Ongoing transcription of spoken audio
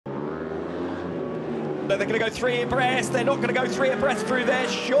Honda. They're going to go 3 abreast. They're not going to go 3 abreast through there,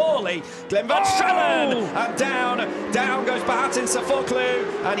 surely. Glenn van Straalen, and down goes Bahattin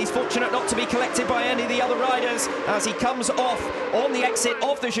Sofuoglu, and he's fortunate not to be collected by any of the other riders as he comes off on the exit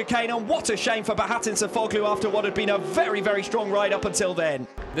of the chicane. And what a shame for Bahattin Sofuoglu after what had been a very, very strong ride up until then.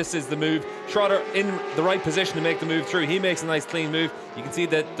 This is the move. Schroeder in the right position to make the move through. He makes a nice clean move. You can see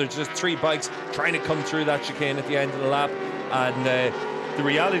that there's just 3 bikes trying to come through that chicane at the end of the lap, and the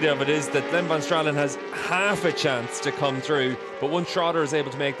reality of it is that Glenn van Straalen has half a chance to come through, but once Schroeder is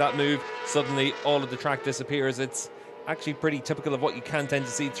able to make that move, suddenly all of the track disappears. It's actually pretty typical of what you can tend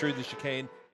to see through the chicane.